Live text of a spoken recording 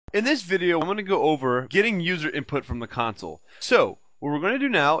In this video, I'm going to go over getting user input from the console. So, what we're going to do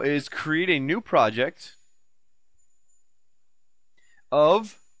now is create a new project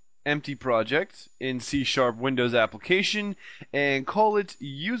of empty project in C# Windows application and call it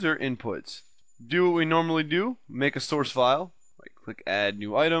user inputs. Do what we normally do, make a source file, click add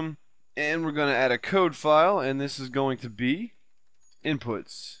new item, and we're going to add a code file, and this is going to be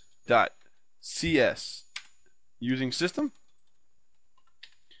inputs.cs using system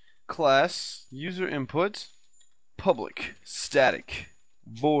class user input public static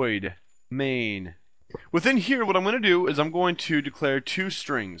void main. Within here, what I'm going to do is I'm going to declare two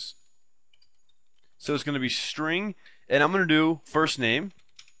strings. So it's going to be string, and I'm going to do first name,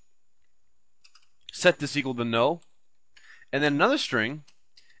 set this equal to null, and then another string,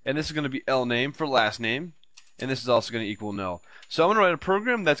 and this is going to be lname for last name, and this is also going to equal null. So I'm going to write a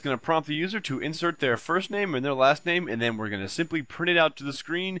program that's going to prompt the user to insert their first name and their last name, and then we're going to simply print it out to the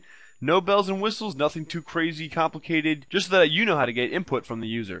screen. No bells and whistles, nothing too crazy complicated, just so that you know how to get input from the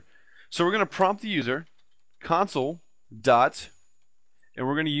user. So we're going to prompt the user console dot, and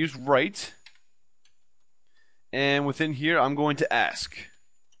we're going to use write, and within here I'm going to ask.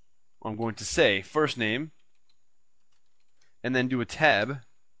 I'm going to say first name, and then do a tab.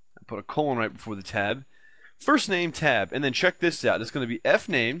 I put a colon right before the tab. First name tab, and then check this out. It's going to be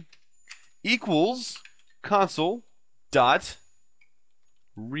fname equals console dot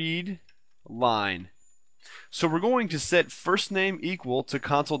read line. So we're going to set first name equal to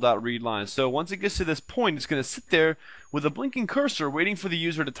console.readLine. So once it gets to this point, it's going to sit there with a blinking cursor waiting for the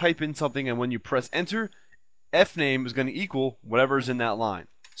user to type in something, and when you press enter, fname is going to equal whatever's in that line.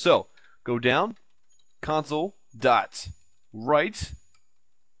 So go down, console.write,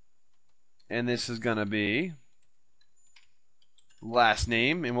 and this is going to be last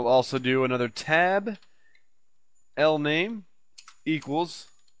name, and we'll also do another tab, lname equals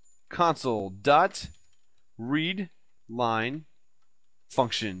console.readLine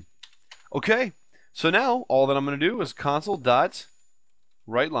function. Okay, so now all that I'm going to do is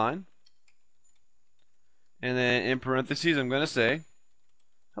console.writeLine, and then in parentheses I'm going to say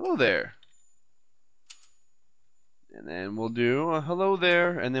hello there, and then we'll do a hello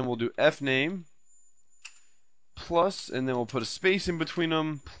there, and then we'll do fname plus, and then we'll put a space in between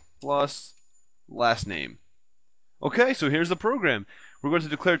them, plus last name. Okay, so here's the program. We're going to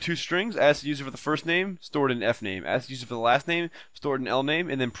declare two strings, ask the user for the first name, stored in fname, ask the user for the last name, stored in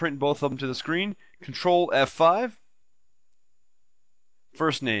lname, and then print both of them to the screen. Control F5.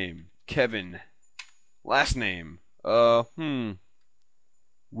 First name, Kevin. Last name, WiBit.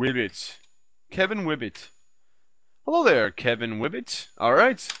 Kevin WiBit. Hello there, Kevin WiBit.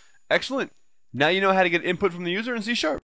 Alright, excellent. Now you know how to get input from the user in C#.